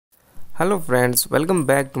Hello friends, welcome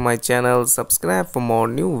back to my channel. Subscribe for more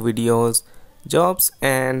new videos. Jobs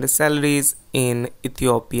and salaries in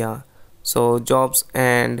Ethiopia. So jobs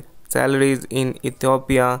and salaries in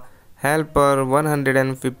Ethiopia, helper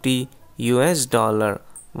 150 US dollar.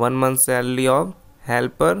 1 month salary of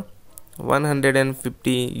helper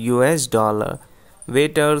 150 US dollar.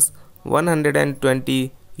 Waiters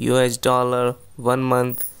 120 US dollar 1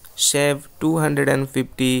 month. Chef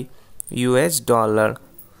 250 US dollar.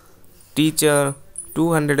 Teacher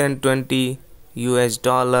 220 US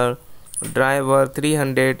dollar. Driver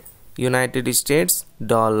 300 United States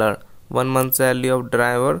dollar. 1 month salary of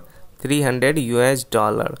driver 300 US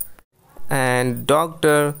dollar. And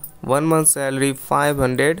doctor 1 month salary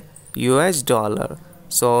 500 US dollar.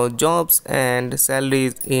 So jobs and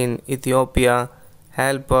salaries in Ethiopia: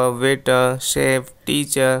 helper, waiter, chef,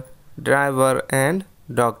 teacher, driver and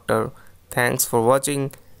doctor. Thanks for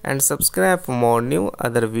watching and subscribe for more new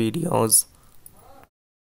other videos.